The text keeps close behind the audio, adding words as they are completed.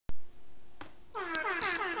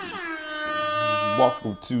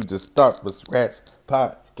welcome to the Start from Scratch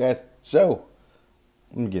podcast show.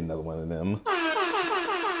 Let me get another one of them.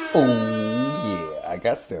 Oh yeah, I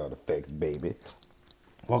got sound effects, baby.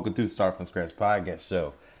 Welcome to the Start from Scratch podcast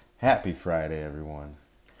show. Happy Friday, everyone.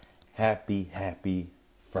 Happy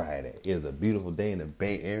Friday. It is a beautiful day in the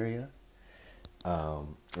Bay Area.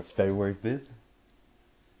 It's February 5th.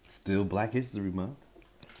 Still Black History Month.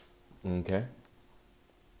 Okay.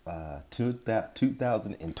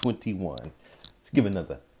 2021. Let's give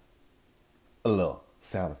a little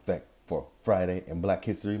sound effect for Friday and Black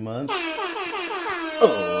History Month.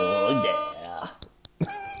 Oh yeah.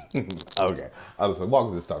 Okay. I was like,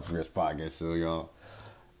 welcome to the Start from Scratch podcast show, y'all.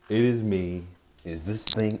 It is me. Is this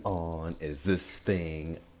thing on? Is this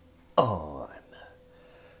thing on?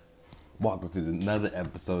 Welcome to another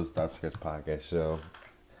episode of Start from Scratch podcast show.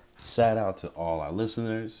 Shout out to all our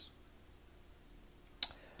listeners.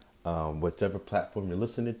 Whichever platform you're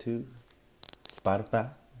listening to, Spotify,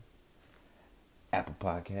 Apple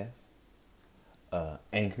Podcasts,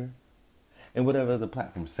 Anchor, and whatever other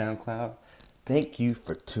platform, SoundCloud. Thank you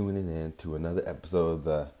for tuning in to another episode of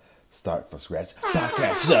the Start from Scratch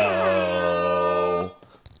podcast show.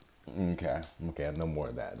 Okay, no more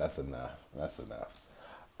of that. That's enough.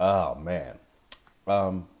 Oh man.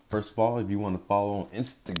 First of all, if you want to follow on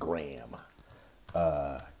Instagram,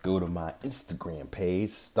 go to my Instagram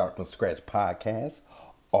page, Start from Scratch Podcast,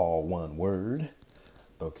 all one word.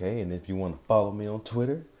 Okay, and if you want to follow me on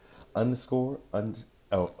Twitter,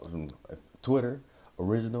 Twitter,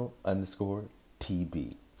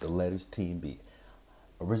 original_TB, the letters TB,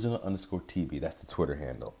 original_TB, that's the Twitter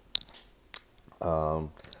handle.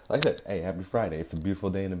 Like I said, hey, happy Friday. It's a beautiful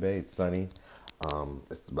day in the Bay. It's sunny.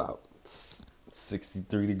 It's about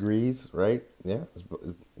 63 degrees, right? Yeah,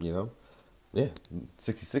 yeah,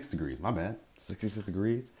 66 degrees, my bad. 66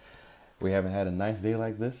 degrees. We haven't had a nice day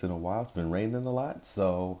like this in a while. It's been raining a lot.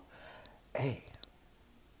 So, hey,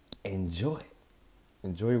 enjoy it.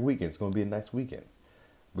 Enjoy your weekend. It's going to be a nice weekend.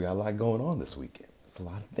 We got a lot going on this weekend. There's a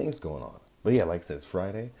lot of things going on. But yeah, like I said, it's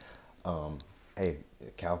Friday. Hey,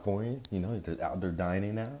 California, there's outdoor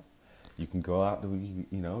dining now. You can go out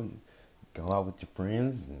go out with your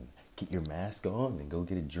friends and get your mask on and go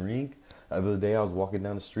get a drink. The other day I was walking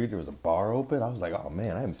down the street, there was a bar open. I was like, oh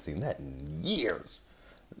man, I haven't seen that in years.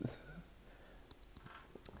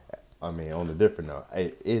 I mean, on a different note,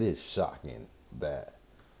 it is shocking that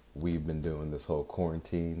we've been doing this whole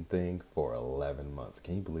quarantine thing for 11 months.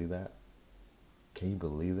 Can you believe that? I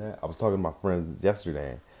was talking to my friends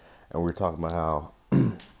yesterday, and we were talking about how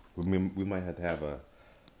we might have to have a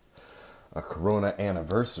Corona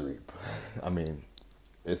anniversary. I mean,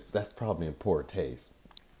 that's probably in poor taste.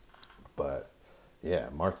 But yeah,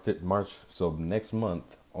 March. So next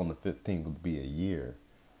month on the 15th would be a year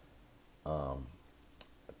to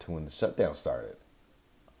when the shutdown started.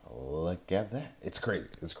 Look at that! It's crazy.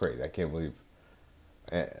 I can't believe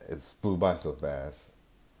it's flew by so fast.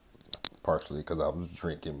 Partially because I was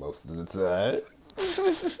drinking most of the time.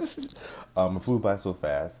 It flew by so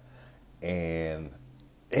fast, and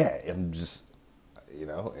yeah, I'm just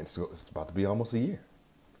it's about to be almost a year.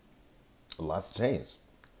 A lot's changed.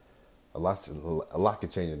 A lot can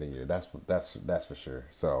change in a year. That's for sure.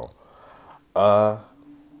 So,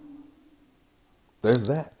 there's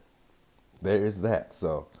that. There is that.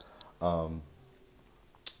 So,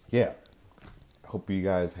 yeah. Hope you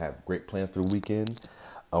guys have great plans for the weekend.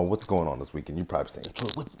 What's going on this weekend? You're probably saying, Troy,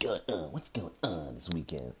 what's going on this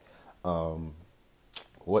weekend?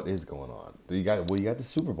 What is going on? You got the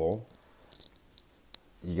Super Bowl.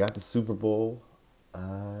 You got the Super Bowl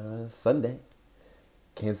Sunday.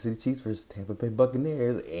 Kansas City Chiefs versus Tampa Bay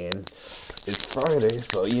Buccaneers, and it's Friday,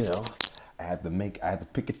 so I have to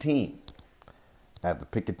pick a team.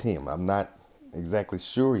 I'm not exactly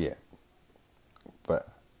sure yet, but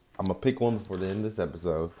I'm gonna pick one before the end of this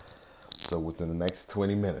episode. So within the next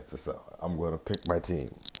 20 minutes or so, I'm gonna pick my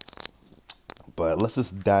team. But let's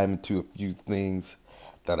just dive into a few things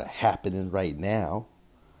that are happening right now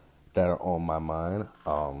that are on my mind.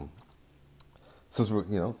 Since we're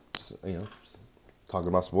talking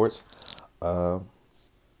about sports,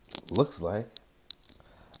 looks like.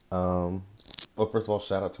 Well, first of all,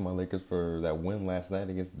 shout out to my Lakers for that win last night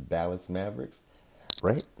against the Dallas Mavericks.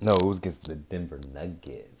 Right? No, it was against the Denver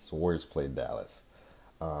Nuggets. Warriors played Dallas.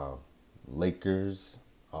 Lakers.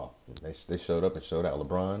 Oh, they showed up and showed out.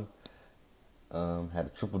 LeBron had a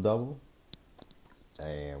triple double,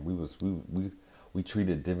 and we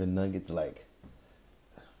treated Denver Nuggets like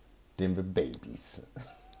Denver babies,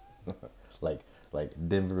 like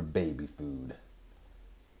Denver baby food.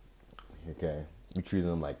 Okay, we treated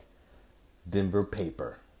them like Denver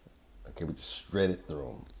paper. Okay, we just shredded through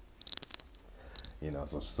them.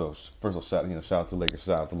 So first of all, shout out to Lakers,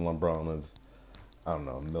 shout out to LeBron. I don't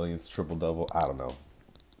know, millions, triple double. I don't know.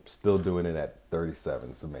 Still doing it at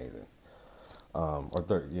 37. It's amazing. Or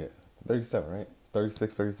 30, yeah, 37, right?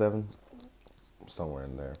 36, 37, somewhere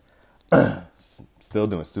in there. Still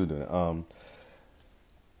doing it.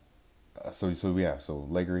 So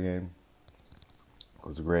Laker game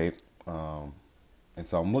was great. And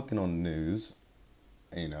so I'm looking on the news,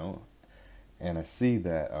 you know, and I see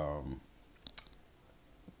that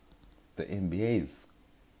the NBA's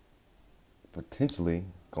potentially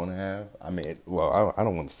going to have. I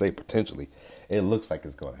don't want to say potentially. It looks like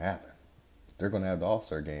it's going to happen. They're going to have the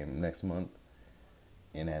All-Star game next month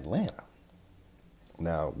in Atlanta.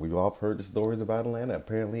 Now, we've all heard the stories about Atlanta.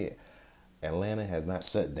 Apparently, Atlanta has not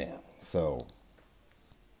shut down. So,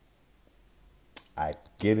 I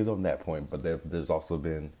get it on that point, but there's also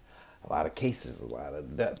been a lot of cases, a lot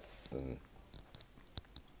of deaths, and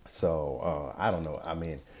so I don't know.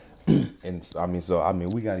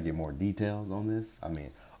 We got to get more details on this.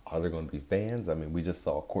 Are there going to be fans? We just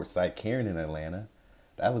saw courtside Karen in Atlanta.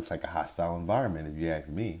 That looks like a hostile environment, if you ask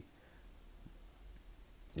me.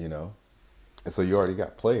 You know, and so you already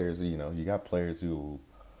got players. You got players who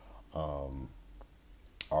are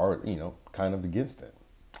kind of against it.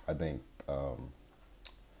 I think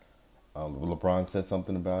LeBron said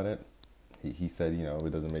something about it. He said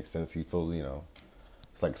it doesn't make sense. He feels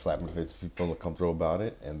it's like slapping the face if you feel uncomfortable about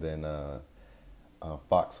it. And then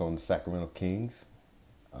Fox on the Sacramento Kings,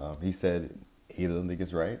 he said he doesn't think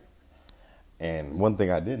it's right. And one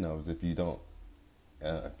thing I did know is if you don't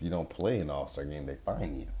play an All-Star game, they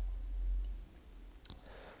fine you.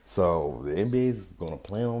 So the NBA is going to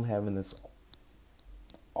plan on having this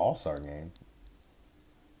All-Star game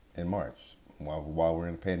in March while we're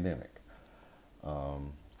in a pandemic.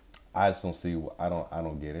 I just don't see. I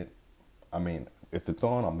don't get it. If it's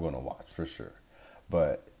on, I'm going to watch for sure.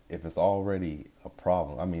 But if it's already a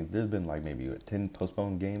problem, there's been like maybe 10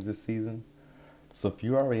 postponed games this season. So if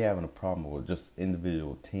you're already having a problem with just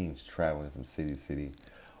individual teams traveling from city to city,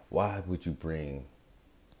 why would you bring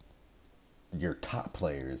your top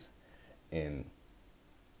players in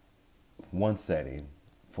one setting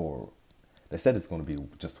they said it's going to be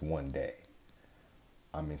just one day.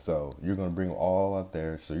 So you're going to bring them all out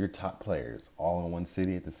there. So your top players all in one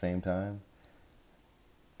city at the same time.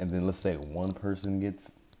 And then let's say one person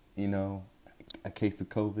gets, a case of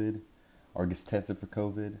COVID or gets tested for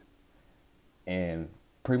COVID. And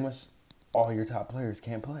pretty much all your top players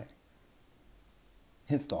can't play.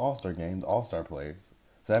 Hence the All-Star game, the All-Star players.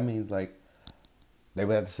 So that means like they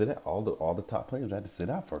would have to sit out. All the top players would have to sit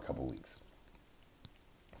out for a couple weeks.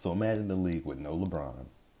 So imagine the league with no LeBron,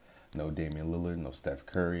 no Damian Lillard, no Steph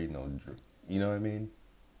Curry, no Drew. You know what I mean?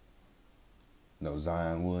 No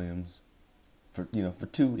Zion Williams for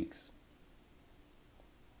 2 weeks.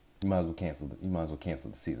 You might as well cancel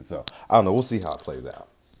the season. So I don't know. We'll see how it plays out.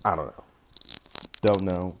 I don't know. Don't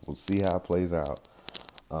know. We'll see how it plays out.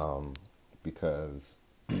 Because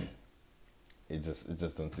it just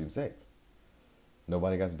doesn't seem safe.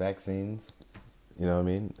 Nobody got vaccines. You know what I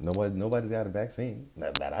mean? Nobody's got a vaccine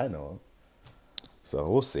that I know of. So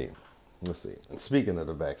we'll see. And speaking of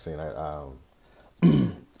the vaccine,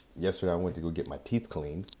 yesterday I went to go get my teeth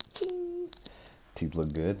cleaned. Teeth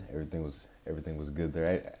look good. Everything was good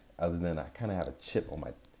there. Other than I kind of had a chip on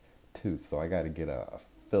my tooth, so I got to get a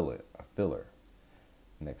filler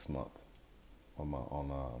next month on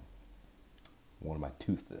one of my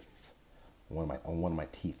teeth.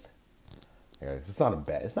 Yeah, it's not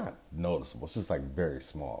noticeable. It's just like very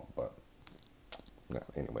small, but no.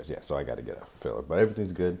 Anyways, yeah. So I got to get a filler, but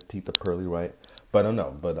everything's good. Teeth are pearly white. But I don't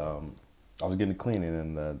know. But I was getting cleaning,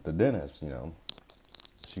 and the dentist,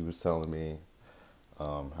 she was telling me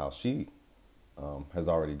how she has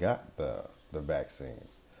already got the vaccine,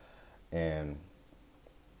 and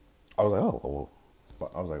I was like, oh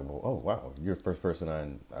wow, you're the first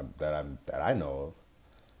person that I know of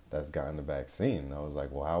that's gotten the vaccine. And I was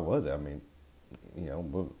like, well, how was it?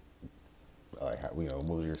 What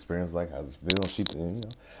was your experience like? How's it feel? She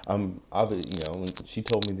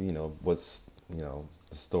told me, what's, the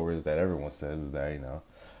stories that everyone says is that,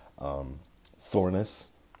 soreness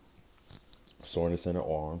in her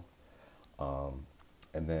arm.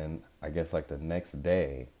 And then I guess like the next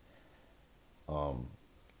day,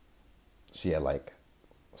 she had like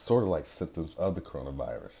sort of like symptoms of the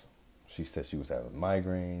coronavirus. She said she was having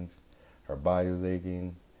migraines, her body was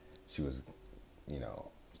aching, she was,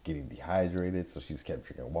 getting dehydrated, so she just kept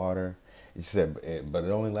drinking water. And she said, but it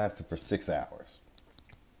only lasted for 6 hours.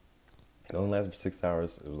 It only lasted for 6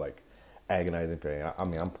 hours. It was like agonizing pain.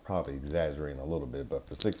 I'm probably exaggerating a little bit, but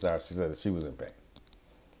for 6 hours, she said that she was in pain.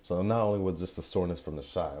 So not only was just the soreness from the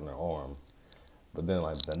shot in her arm, but then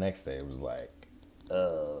like the next day it was like,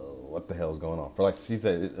 what the hell is going on? For like she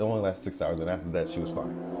said, it only lasted 6 hours, and after that she was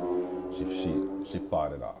fine. She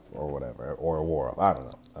fought it off or whatever, or it wore off. I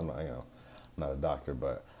don't know. I'm not, I'm not a doctor,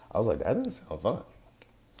 but I was like, that didn't sound fun.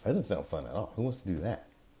 That didn't sound fun at all. Who wants to do that?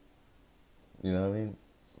 You know what I mean?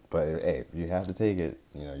 But hey, if you have to take it,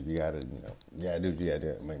 you gotta, you gotta do what you gotta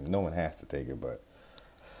do. I mean, no one has to take it, but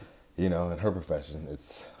in her profession,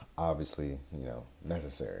 it's obviously,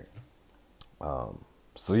 necessary.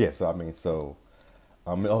 So yeah,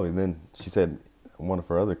 oh, and then she said one of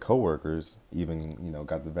her other coworkers even,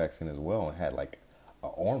 got the vaccine as well and had like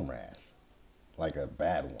an arm rash, like a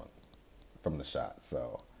bad one from the shot.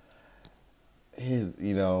 So here's,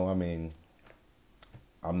 I mean,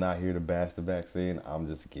 I'm not here to bash the vaccine. I'm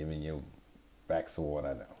just giving you facts of what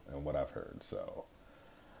I know and what I've heard. So,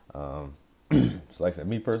 so like I said,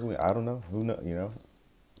 me personally, I don't know. Who know?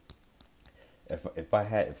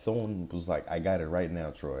 If someone was like, I got it right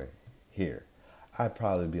now, Troy, here, I'd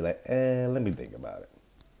probably be like, let me think about it.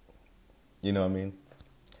 You know what I mean?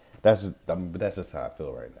 That's just how I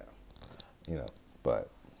feel right now.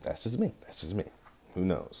 But that's just me. That's just me. Who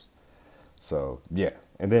knows? So yeah,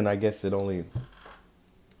 and then I guess it only.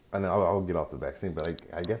 I know I'll get off the vaccine, but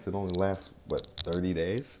I guess it only lasts 30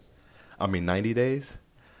 days. I mean 90 days.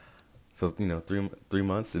 So 3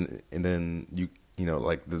 months, and then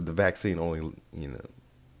like the vaccine only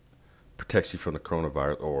protects you from the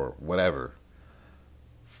coronavirus or whatever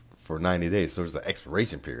for 90 days. So there's an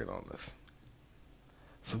expiration period on this.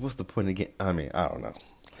 So what's the point again? I mean, I don't know.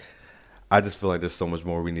 I just feel like there's so much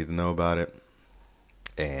more we need to know about it,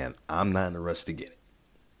 and I'm not in a rush to get it.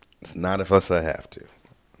 It's not unless I have to.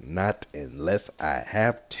 Not unless I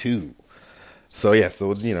have to. So yeah,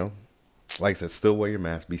 like I said, still wear your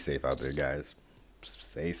mask. Be safe out there, guys.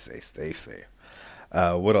 Stay safe. Stay safe.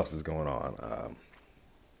 What else is going on?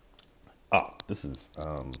 This is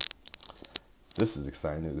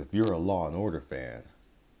exciting news. If you're a Law and Order fan,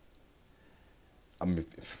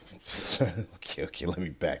 okay. Let me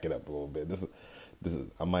back it up a little bit. This is.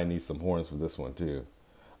 I might need some horns for this one too.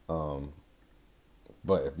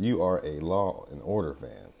 But if you are a Law and Order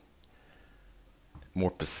fan,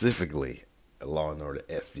 more specifically a Law and Order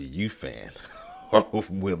SVU fan,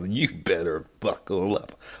 well, you better buckle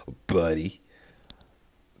up, buddy.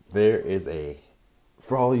 There is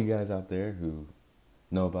for all you guys out there who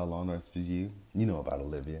know about Law and Order SVU, you know about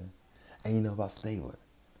Olivia, and you know about Stabler.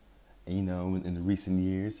 And in the recent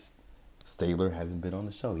years, Stabler hasn't been on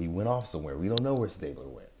the show. He went off somewhere. We don't know where Stabler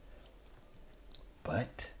went.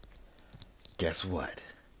 But guess what?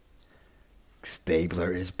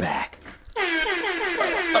 Stabler is back.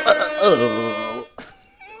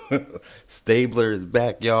 Stabler is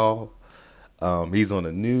back, y'all. He's on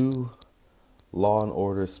a new Law and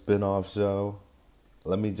Order spinoff show.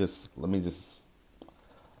 Let me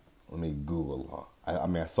Google.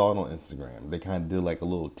 I saw it on Instagram. They kind of did like a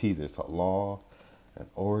little teaser. It's called Law and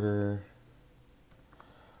Order.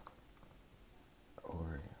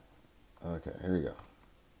 Okay, here we go.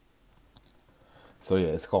 So yeah,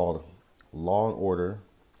 it's called Law and Order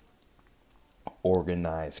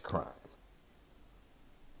Organized Crime.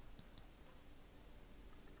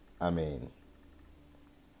 I mean,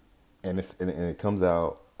 and it comes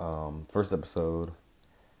out first episode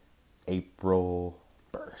April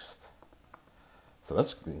 1st. So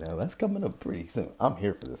that's coming up pretty soon. I'm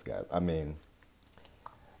here for this, guys. I mean,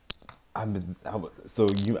 I don't know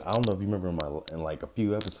if you remember in like a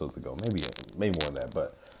few episodes ago, maybe more than that,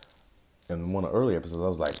 but in one of the early episodes, I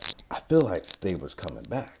was like, I feel like Stabler's coming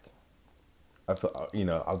back. I feel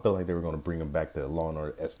like they were going to bring him back to Law and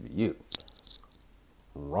Order SVU.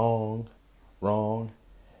 Wrong.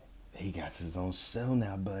 He got his own show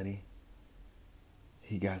now, buddy.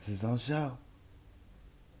 He got his own show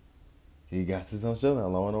now,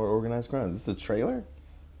 Law and Order Organized Crime. This is a trailer?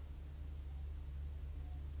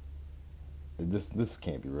 This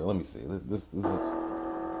can't be real. Let me see. This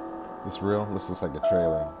real? This looks like a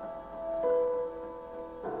trailer.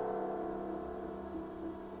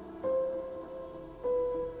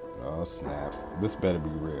 Oh, snaps. This better be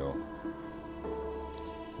real.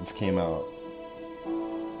 This came out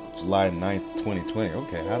July 9th, 2020.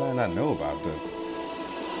 Okay, how did I not know about this?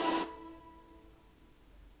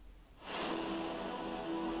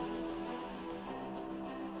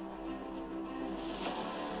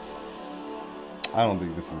 I don't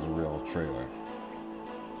think this is a real trailer.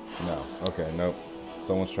 No. Okay, nope.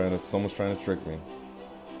 Someone's trying to trick me.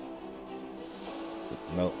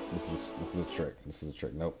 Nope. This is a trick.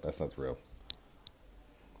 Nope, that's not real.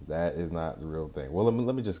 That is not the real thing. Well,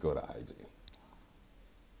 let me just go to IG.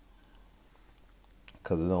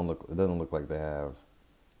 because it doesn't look like they have.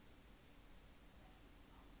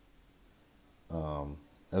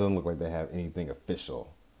 It doesn't look like they have anything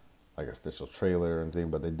official, like official trailer or anything.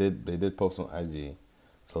 But they did post on IG.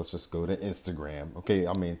 So let's just go to Instagram. Okay,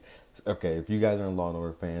 I mean, okay, if you guys aren't Law and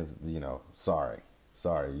Order fans, sorry,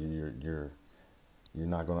 you're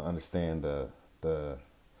not going to understand the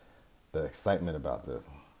excitement about this.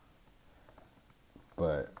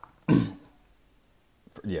 But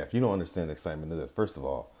yeah, if you don't understand the excitement of this, first of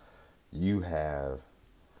all, you have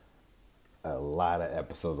a lot of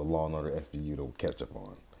episodes of Law and Order SVU to catch up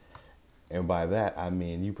on. And by that, I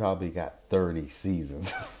mean you probably got 30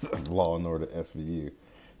 seasons of Law and Order SVU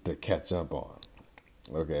to catch up on.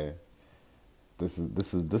 Okay? This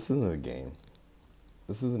isn't a game.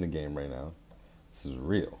 This isn't a game right now. This is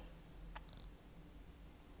real.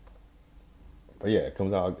 But yeah, it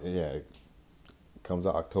comes out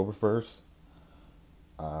October 1st.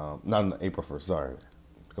 Not April 1st, sorry.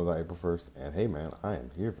 It comes out April 1st. And hey man, I am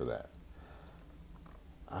here for that.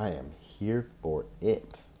 I am here for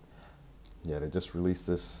it. Yeah, they just released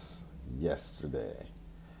this yesterday.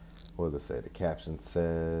 What does it say? The caption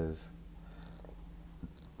says,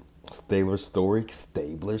 Stabler's story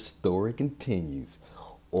continues.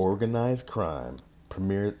 Organized crime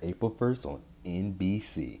premieres April 1st on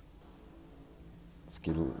NBC. Let's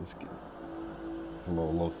get a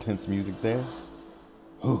little tense music there.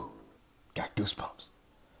 Ooh, got goosebumps.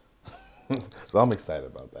 So I'm excited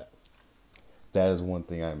about that. That is one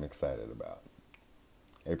thing I'm excited about.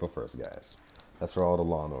 April 1st, guys. That's for all the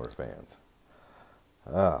Law and Order fans.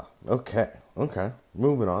 Okay.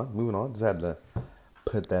 Moving on. Just had to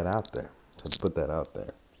put that out there.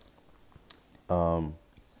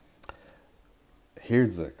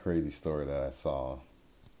 Here's a crazy story that I saw.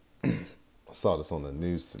 I saw this on the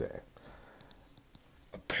news today.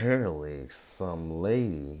 Apparently, some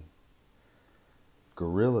lady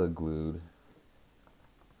gorilla glued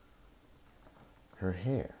her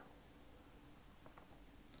hair.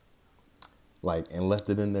 And left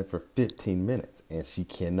it in there for 15 minutes, and she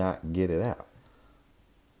cannot get it out.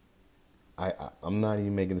 I'm not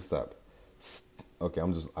even making this up. Okay,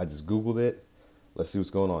 I just Googled it. Let's see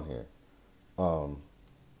what's going on here. Oh,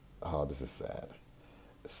 this is sad.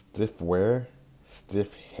 Stiff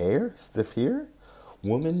hair?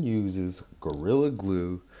 Woman uses Gorilla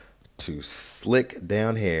Glue to slick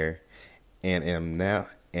down hair and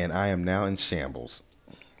I am now in shambles.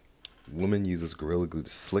 Woman uses Gorilla Glue to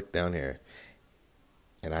slick down hair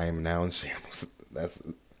and I am now in shambles.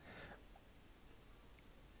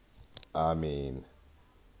 I mean,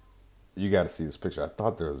 you got to see this picture. I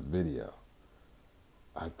thought there was video.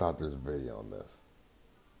 On this.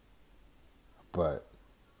 But,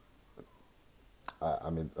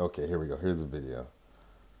 okay, here we go. Here's the video.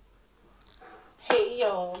 Hey,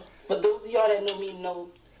 y'all. For those of y'all that know me, know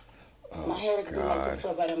my hair has been like this for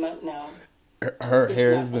about a month now. Her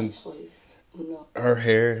hair has been... No. Her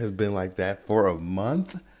hair has been like that for a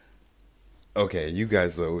month? Okay, you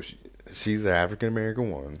guys know she's an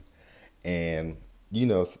African-American woman. And,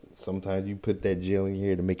 sometimes you put that gel in your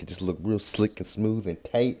hair to make it just look real slick and smooth and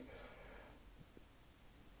tight.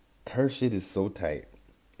 Her shit is so tight.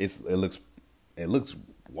 It looks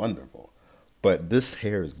wonderful. But this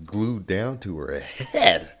hair is glued down to her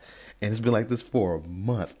head. And it's been like this for a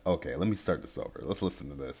month. Okay, let me start this over. Let's listen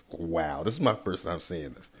to this. Wow, this is my first time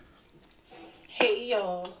seeing this. Hey,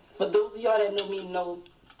 y'all. For those of y'all that know me, know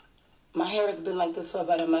my hair has been like this for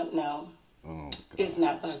about a month now. Oh, God. It's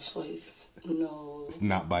not by choice. No. It's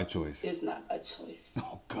not by choice. It's not by choice.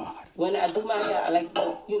 Oh, God. When I do my hair, I like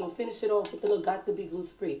to, finish it off with a little Got to Be Glue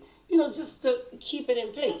spray. Just to keep it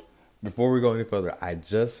in place. Before we go any further, I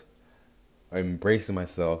just am embracing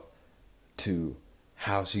myself to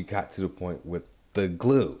how she got to the point with the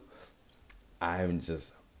glue. I'm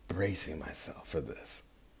just bracing myself for this.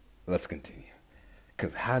 Let's continue.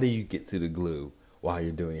 Because how do you get to the glue while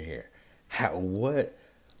you're doing your hair?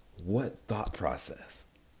 What thought process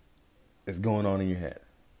is going on in your head?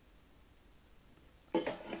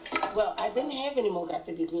 Well, I didn't have any more Got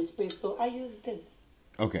to Be Glue spray, so I used this.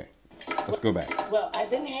 Okay, let's go back. Well, I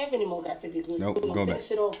didn't have any more Got to Be Glue spray. Nope, go back.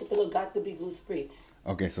 Finish it off with a little Got to Be Glue spray.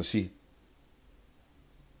 Okay, so she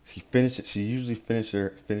usually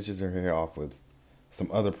finishes her hair off with some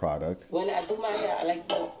other product. When I do my hair, I like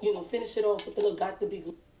to, finish it off with a little Got to Be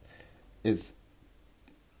Glue.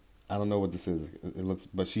 I don't know what this is. It looks,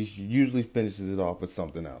 but she usually finishes it off with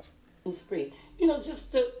something else. Spray,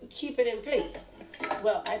 just to keep it in place.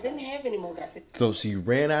 Well, I didn't have any more Got to. So she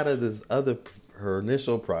ran out of her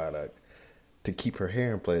initial product to keep her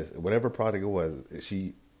hair in place. Whatever product it was,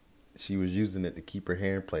 she was using it to keep her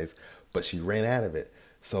hair in place, but she ran out of it.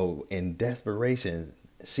 So in desperation,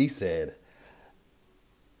 She said,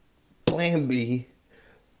 Plan B,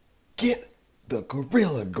 get the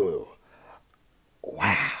Gorilla Glue.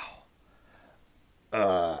 Wow.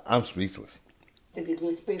 I'm speechless. The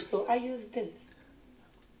glue spray, so I use this.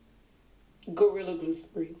 Gorilla Glue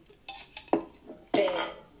spray.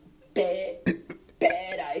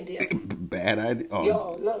 Bad idea. Bad idea? Oh,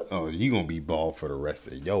 Yo, look. Oh, you gonna be bald for the rest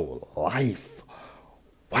of your life.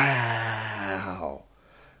 Wow.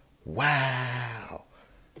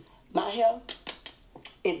 My hair,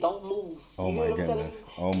 it don't move. Oh You my know what I'm goodness.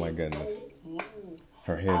 telling Oh my you? goodness. It don't move.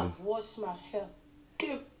 Her hair I've is... washed my hair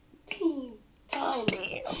 15 times.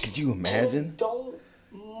 Damn, could you And imagine? it don't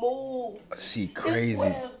move. She It's crazy.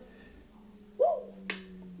 where- woo,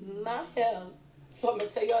 my hair. So I'm gonna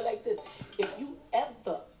tell y'all like this: if you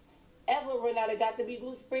ever run out of got to be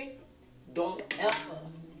glue spray, don't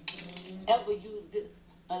ever use this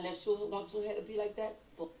unless you want your hair to be like that.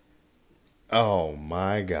 Oh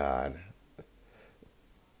my God.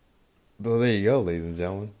 Well, there you go, ladies and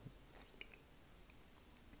gentlemen.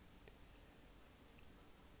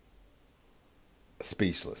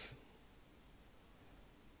 Speechless.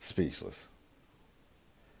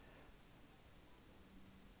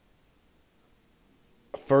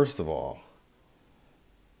 First of all,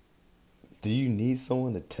 do you need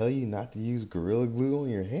someone to tell you not to use Gorilla Glue on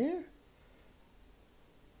your hair?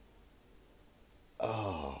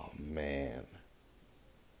 Oh, man.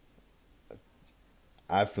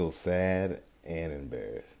 I feel sad and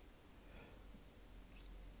embarrassed.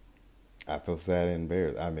 I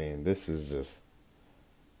mean, this is just...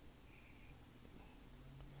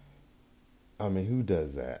 I mean, who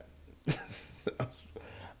does that?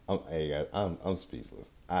 Hey guys, I'm speechless.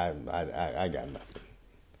 I got nothing.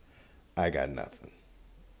 I got nothing.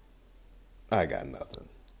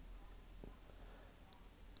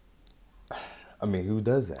 I mean, who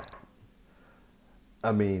does that?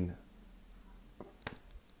 I mean,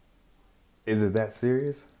 is it that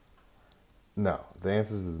serious? No. The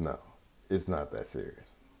answer is no. It's not that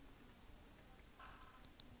serious.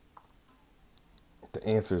 The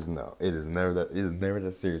answer is no. It is never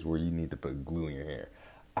that serious where you need to put glue in your hair.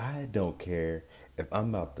 I don't care if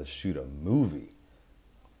I'm about to shoot a movie.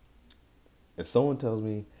 If someone tells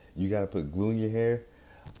me you got to put glue in your hair,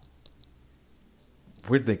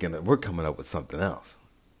 we're thinking that we're coming up with something else.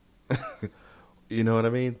 You know what I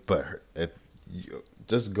mean? But if you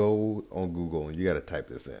just go on Google and you got to type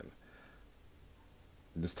this in.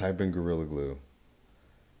 Just type in Gorilla Glue,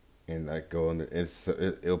 and like go under.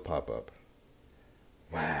 It'll pop up.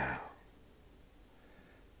 Wow.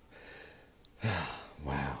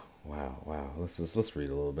 Wow. Let's read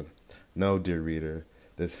a little bit. No, dear reader,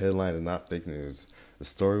 this headline is not fake news. The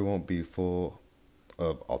story won't be full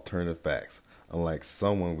of alternative facts, unlike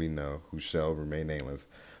someone we know who shall remain nameless.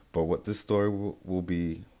 But this story will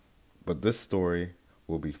be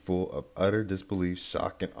full of utter disbelief,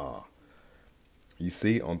 shock, and awe. You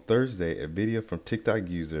see, on Thursday, a video from TikTok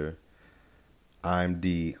user I'm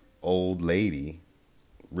the Old Lady,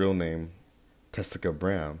 real name Tessica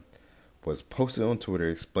Brown, was posted on Twitter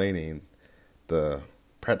explaining the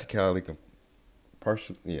particularly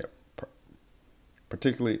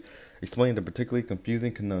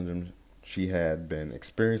confusing conundrum she had been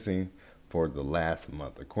experiencing for the last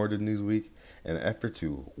month. According to Newsweek, in an effort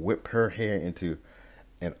to whip her hair into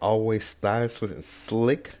an always stylish and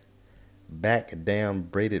slick back down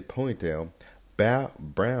braided ponytail,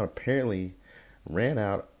 Brown apparently ran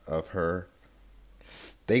out of her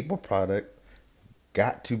staple product,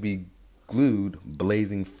 Got to Be Glued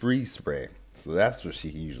Blazing Freeze Spray. So that's what she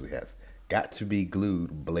usually has. Got to Be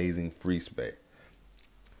Glued Blazing Freeze Spray.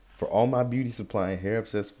 For all my beauty supply and hair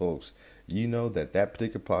obsessed folks, you know that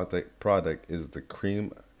particular product is the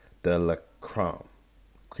creme de la creme.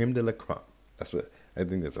 Creme de la creme. That's what I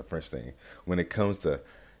think that's a French thing. When it comes to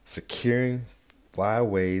securing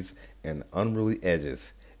flyaways and unruly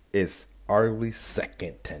edges, it's arguably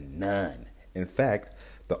second to none. In fact,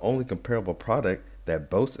 the only comparable product that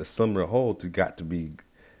boasts a similar hold to Got to Be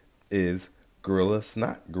is Gorilla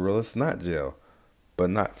Snot Gel.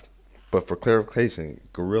 But for clarification,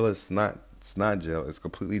 Gorilla Snot Gel is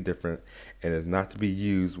completely different and is not to be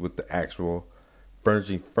used with the actual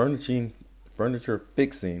furniture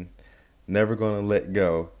fixing, never gonna let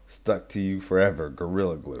go, stuck to you forever,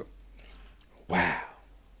 Gorilla Glue. Wow.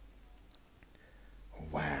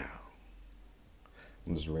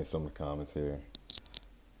 I'm just reading some of the comments here.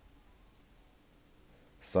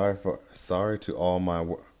 Sorry to all my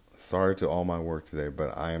work today,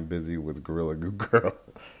 but I am busy with Gorilla Glue Girl.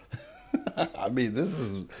 I mean, this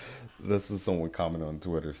is someone commenting on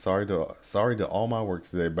Twitter. Sorry to all my work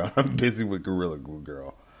today, but I'm busy with Gorilla Glue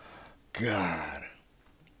Girl. God.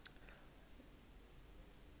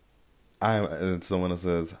 And someone else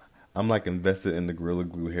says, I'm like invested in the Gorilla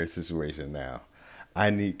Glue hair situation now. I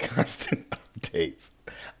need constant updates.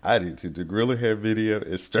 I do too. The Gorilla hair video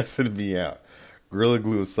is stressing me out. Gorilla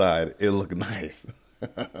Glue aside, it looked nice.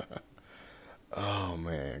 Oh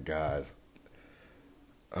man, guys.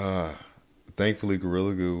 Thankfully,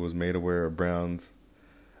 Gorilla Glue was made aware of Brown's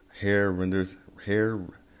hair renderous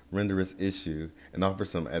issue and offered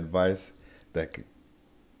some advice that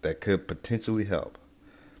could potentially help.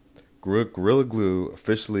 Gorilla Glue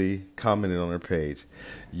officially commented on her page,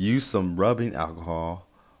 use some rubbing alcohol,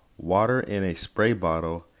 water in a spray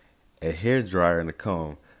bottle, a hair dryer and a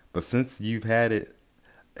comb. But since you've had it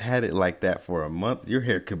like that for a month, your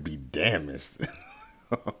hair could be damaged.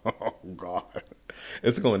 Oh God.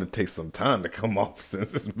 It's going to take some time to come off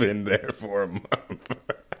since it's been there for a month.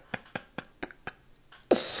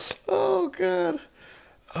 Oh God.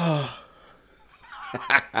 Oh.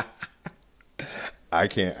 I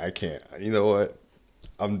can't. You know what?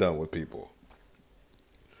 I'm done with people.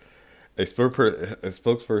 A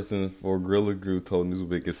spokesperson for Gorilla Glue told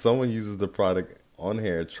Newsweek, if someone uses the product on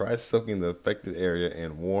hair, try soaking the affected area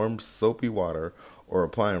in warm, soapy water or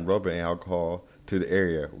applying rubbing alcohol to the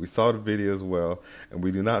area. We saw the video as well, and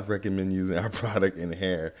we do not recommend using our product in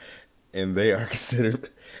hair, and they are considered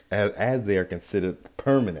as they are considered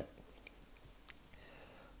permanent.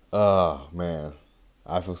 Oh man,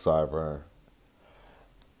 I feel sorry for her.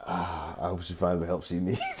 I hope she finds the help she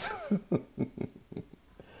needs.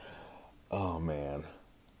 Oh man.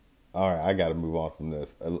 All right, I got to move on from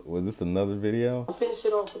this. Was this another video? I'll finish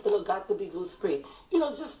it off with the little Got to Be Glue spray. You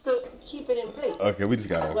know, just to keep it in place. Okay, we just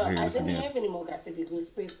got to hear this I didn't again. have any more Got to Be Glue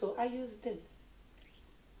spray, so I used this.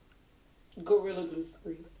 Gorilla Glue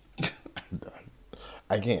spray. I'm done.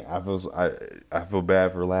 I can't. I feel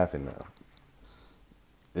bad for laughing now.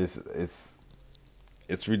 It's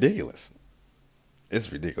ridiculous. It's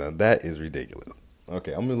ridiculous. That is ridiculous.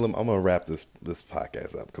 Okay, I'm gonna wrap this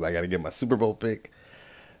podcast up because I got to get my Super Bowl pick,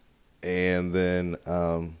 and then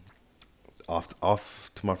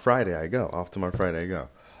off to my Friday I go.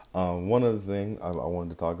 One other thing I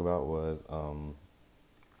wanted to talk about was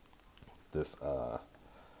this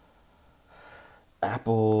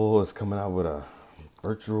Apple is coming out with a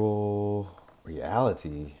virtual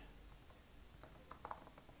reality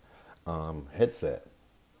headset.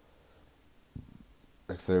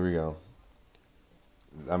 So there we go.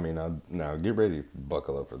 I mean, now get ready,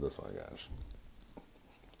 buckle up for this one, guys.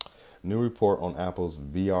 New report on Apple's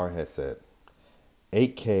VR headset.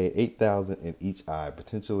 8K, 8,000 in each eye,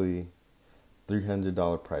 potentially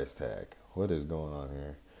 $300 price tag. What is going on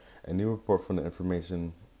here? A new report from the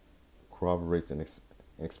information corroborates and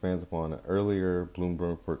expands upon an earlier Bloomberg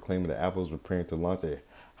report claiming that Apple is preparing to launch a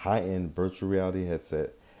high-end virtual reality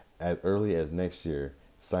headset as early as next year,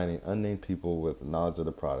 citing unnamed people with knowledge of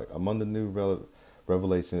the product. Among the new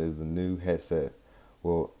revelation is the new headset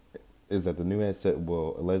will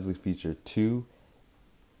allegedly feature two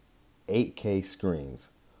 8K screens,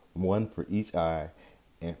 one for each eye,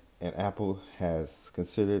 and Apple has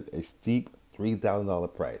considered a steep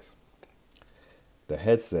 $3,000 price. The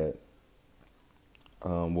headset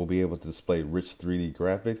will be able to display rich 3D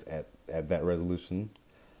graphics at that resolution,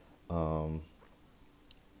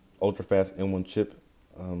 ultra-fast M1 chip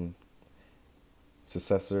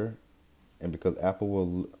successor, and because Apple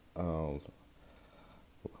will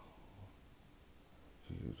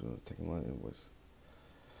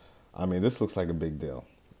I mean, this looks like a big deal.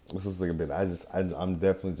 This looks like a big. I'm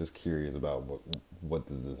definitely just curious about what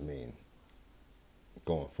does this mean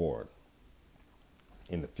going forward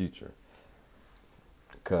in the future.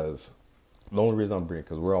 Because the only reason I'm bringing,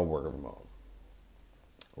 because we're all working from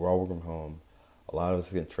home. A lot of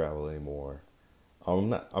us can't travel anymore.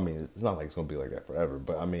 It's not like it's going to be like that forever.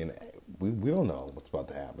 But I mean, we don't know what's about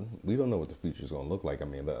to happen. We don't know what the future is going to look like. I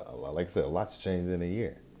mean, like I said, a lot's changed in a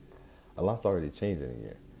year. A lot's already changed in a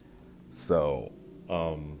year. So,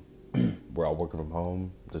 we're all working from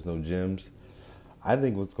home. There's no gyms. I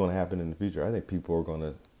think what's going to happen in the future, I think people are going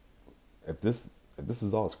to, if this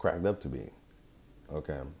is all it's cracked up to be,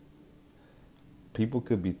 okay, people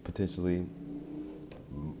could be potentially,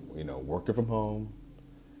 working from home.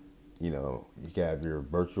 You can have your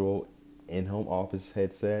virtual in-home office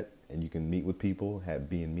headset and you can meet with people,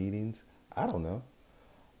 be in meetings. I don't know.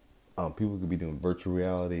 People could be doing virtual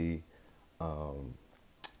reality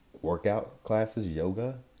workout classes,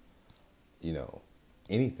 yoga,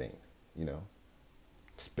 anything,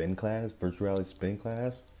 spin class, virtual reality spin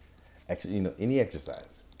class. Actually, any exercise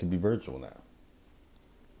can be virtual now.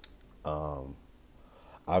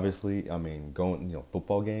 Obviously, I mean,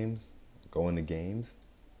 football games, going to games,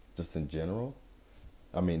 just in general.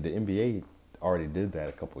 I mean, the NBA, already did that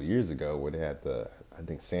a couple of years ago, where they had I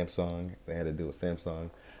think Samsung. They had to do with Samsung.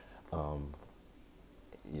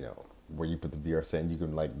 You know, where you put the VR set and you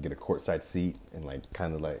can like get a courtside seat and like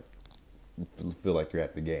kind of like feel like you're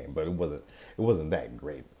at the game. But it wasn't that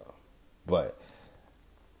great though. But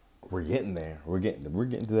we're getting there. We're getting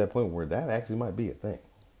to that point where that actually might be a thing.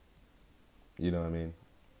 You know what I mean?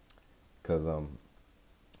 Because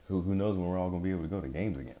who knows when we're all gonna be able to go to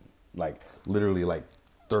games again? Like literally like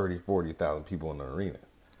 30, 40,000 people in the arena.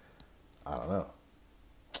 I don't know.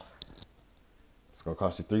 It's gonna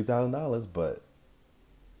cost you $3,000, but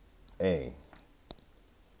hey,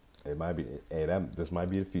 it might be. Hey, this might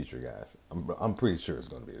be the future, guys. I'm pretty sure it's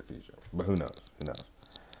gonna be the future, but who knows? Who knows?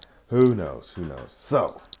 Who knows? Who knows?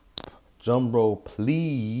 So, drum roll,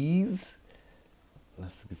 please.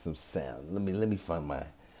 Let's get some sound. Let me find my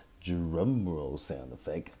drum roll sound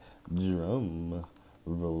effect. Drum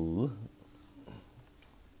roll.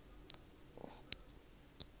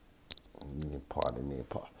 Pardon me.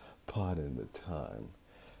 Pardon the time.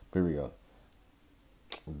 Here we go.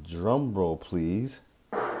 Drum roll, please.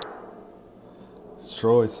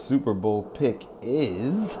 Troy's Super Bowl pick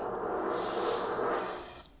is.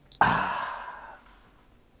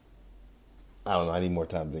 I don't know. I need more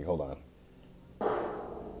time to think. Hold on.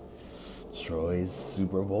 Troy's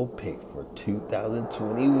Super Bowl pick for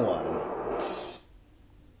 2021.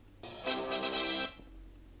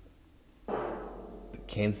 The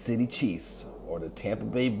Kansas City Chiefs or the Tampa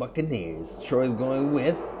Bay Buccaneers. Troy's going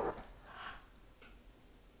with.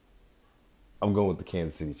 I'm going with the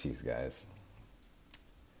Kansas City Chiefs, guys.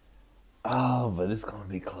 Oh, but it's gonna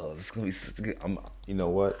be close. It's gonna be such a good. You know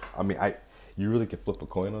what? I mean, you really could flip a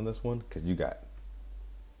coin on this one because you got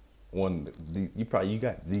you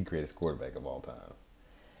got the greatest quarterback of all time,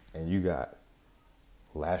 and you got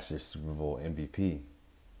last year's Super Bowl MVP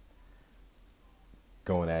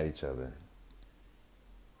going at each other.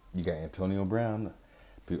 You got Antonio Brown.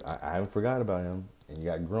 I haven't forgot about him, and you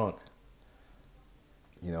got Gronk.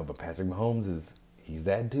 You know, but Patrick Mahomes he's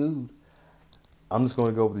that dude. I'm just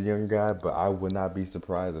going to go with the young guy, but I would not be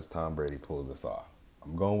surprised if Tom Brady pulls this off.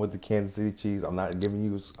 I'm going with the Kansas City Chiefs. I'm not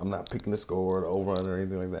picking the score or the over-under or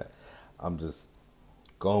anything like that. I'm just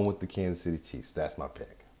going with the Kansas City Chiefs. That's my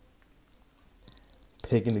pick.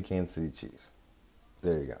 Picking the Kansas City Chiefs.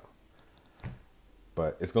 There you go.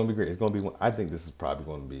 But it's going to be great. It's going to be. I think this is probably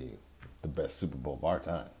going to be the best Super Bowl of our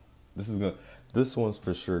time. This one's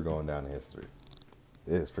for sure going down in history.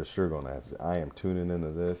 It is for sure going to history. I am tuning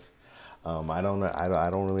into this. I don't know.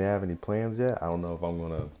 I don't really have any plans yet. I don't know if I'm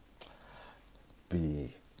gonna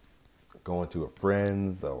be going to a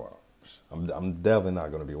friend's or I'm definitely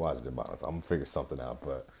not gonna be watching it. I'm gonna figure something out,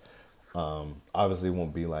 but obviously it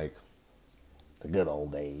won't be like the good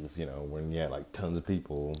old days, you know, when you had like tons of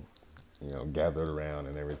people, you know, gathered around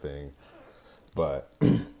and everything. But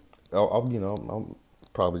I'll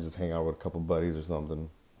probably just hang out with a couple buddies or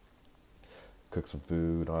something, cook some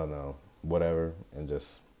food. I don't know, whatever, and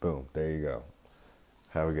just. Boom, there you go.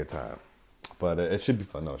 Have a good time. But it should be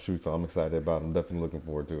fun. No, it should be fun. I'm excited about it. I'm definitely looking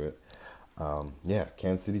forward to it. Yeah,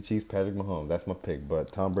 Kansas City Chiefs, Patrick Mahomes. That's my pick.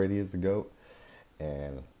 But Tom Brady is the GOAT.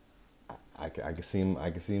 And I can see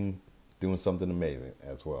him doing something amazing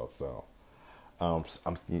as well. So I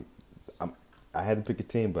had to pick a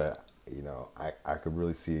team, but, you know, I could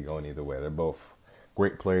really see it going either way. They're both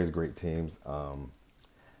great players, great teams.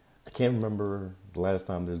 I can't remember the last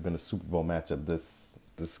time there's been a Super Bowl matchup this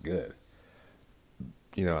good.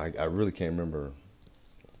 You know, I really can't remember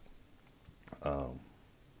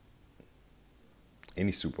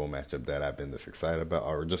any Super Bowl matchup that I've been this excited about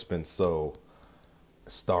or just been so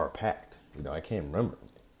star packed. You know, I can't remember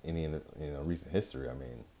any in recent history. I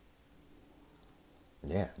mean,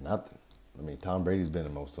 yeah, nothing. I mean, Tom Brady's been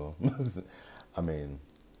in most of them. I mean,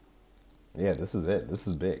 yeah, this is it. This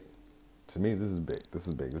is big. To me, this is big. This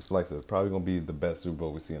is big. This, like I said, is probably going to be the best Super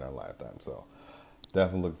Bowl we see in our lifetime. So,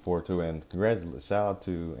 definitely looking forward to it. And congratulations. Shout out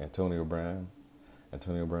to Antonio Brown.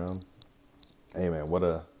 Hey, man, what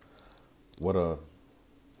a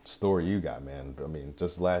story you got, man. I mean,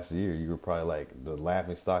 just last year, you were probably like the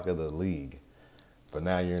laughing stock of the league. But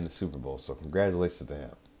now you're in the Super Bowl. So, congratulations to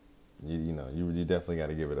him. You definitely got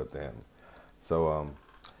to give it up to him. So,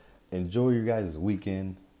 enjoy your guys'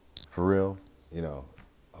 weekend. For real. You know,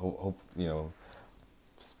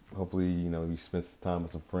 hopefully, you spend some time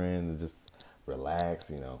with some friends and just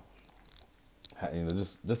relax,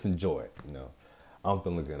 just enjoy it, I'm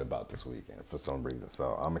feeling good about this weekend for some reason,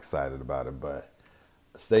 so I'm excited about it, but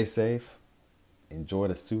stay safe, enjoy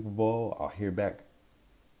the Super Bowl.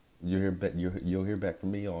 You'll hear back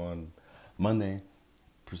from me on Monday,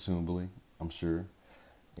 presumably, I'm sure,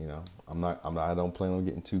 You know, I don't plan on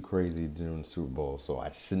getting too crazy during the Super Bowl, so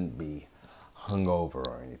I shouldn't be hungover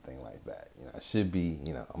or anything like that. You know, I should be.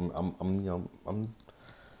 You know, I'm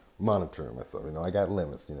monitoring myself. You know, I got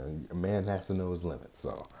limits. You know, a man has to know his limits.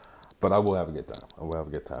 So, but I will have a good time. I will have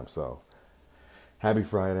a good time. So, happy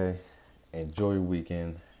Friday. Enjoy your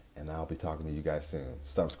weekend, and I'll be talking to you guys soon.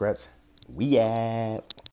 Stop Scratch. We out.